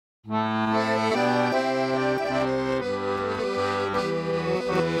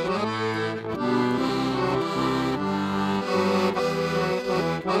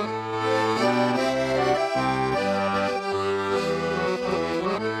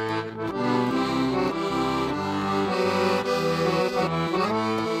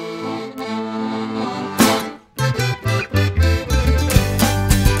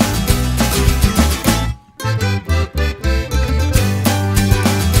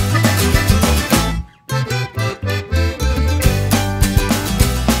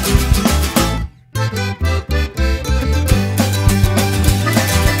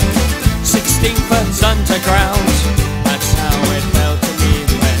Underground, that's how it felt to me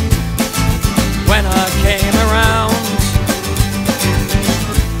when I came around.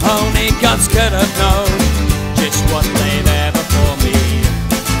 Only gods could have known just what lay there before me,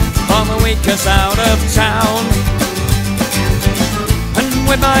 for the weakers out of town. And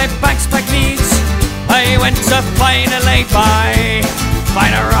with my backpack needs, I went to finally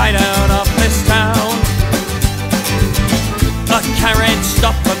find a ride out of this town. A carriage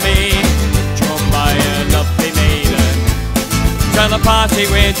stopped for me, by a lovely maiden, to the party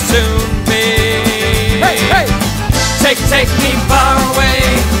we'd soon be. Hey, hey! Take me far away,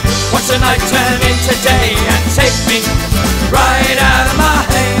 watch the night turn into day, and take me right out of my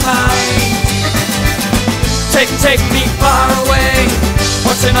mind. Take me far away,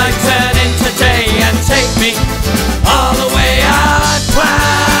 watch the night turn into day, and take me all the way I'd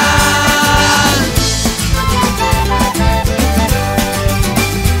planned.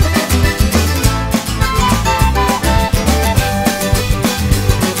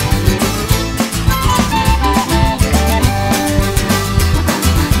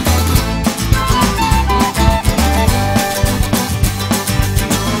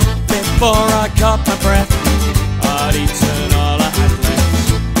 Before I caught my breath, I'd eaten all I had left,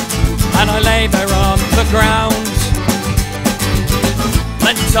 and I lay there on the ground,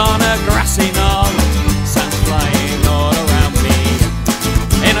 leant on a grassy knoll, sand flying all around me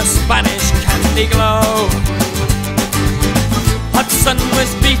in a Spanish candy glow. Hot sun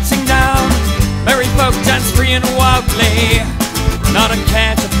was beating down, merry folk danced free and wildly, not a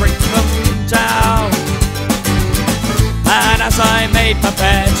care to bring them down. And as I made my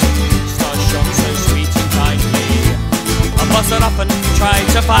bed, shone so sweet and kindly, I bustled up and tried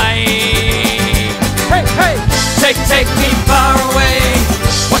to find. Hey, hey! Take me far away,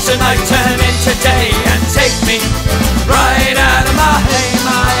 watch the night turn into day, and take me right out of my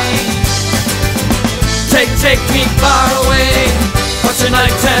mind. Take me far away, watch the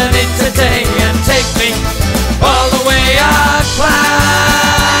night turn into day, and take me all the way I'd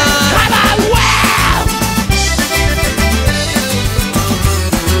planned. Come on, wow!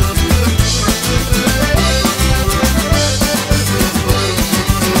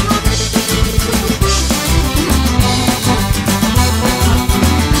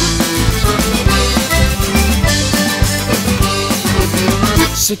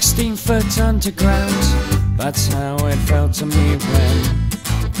 16 foot underground, that's how it felt to me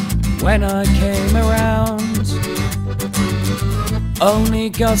when I came around. Only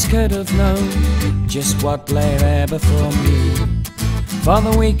gods could have known just what lay there before me, for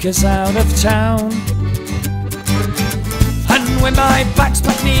the weakers out of town. And when my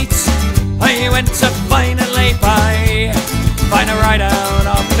backpack needs, I went to finally find a ride out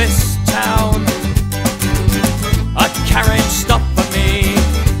of this town. A carriage stopped for me,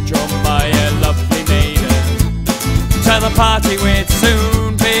 drawn by a lovely maiden, to the party we'd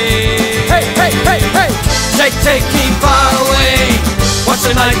soon be. Hey, hey, hey, hey! Take me far away, watch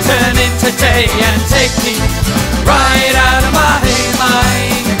the night turn into day, and take me right out of my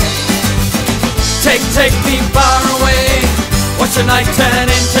mind. Take me far away, watch the night turn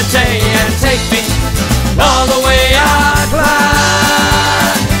into day, and take me all the way I'd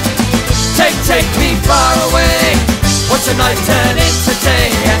planned. Take me far away, watch the night turn into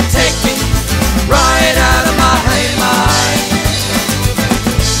day, and take me right out of my mind.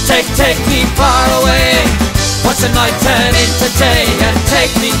 Take me far away, watch the night turn into day, and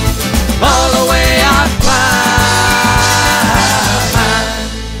take me all the way I'd planned.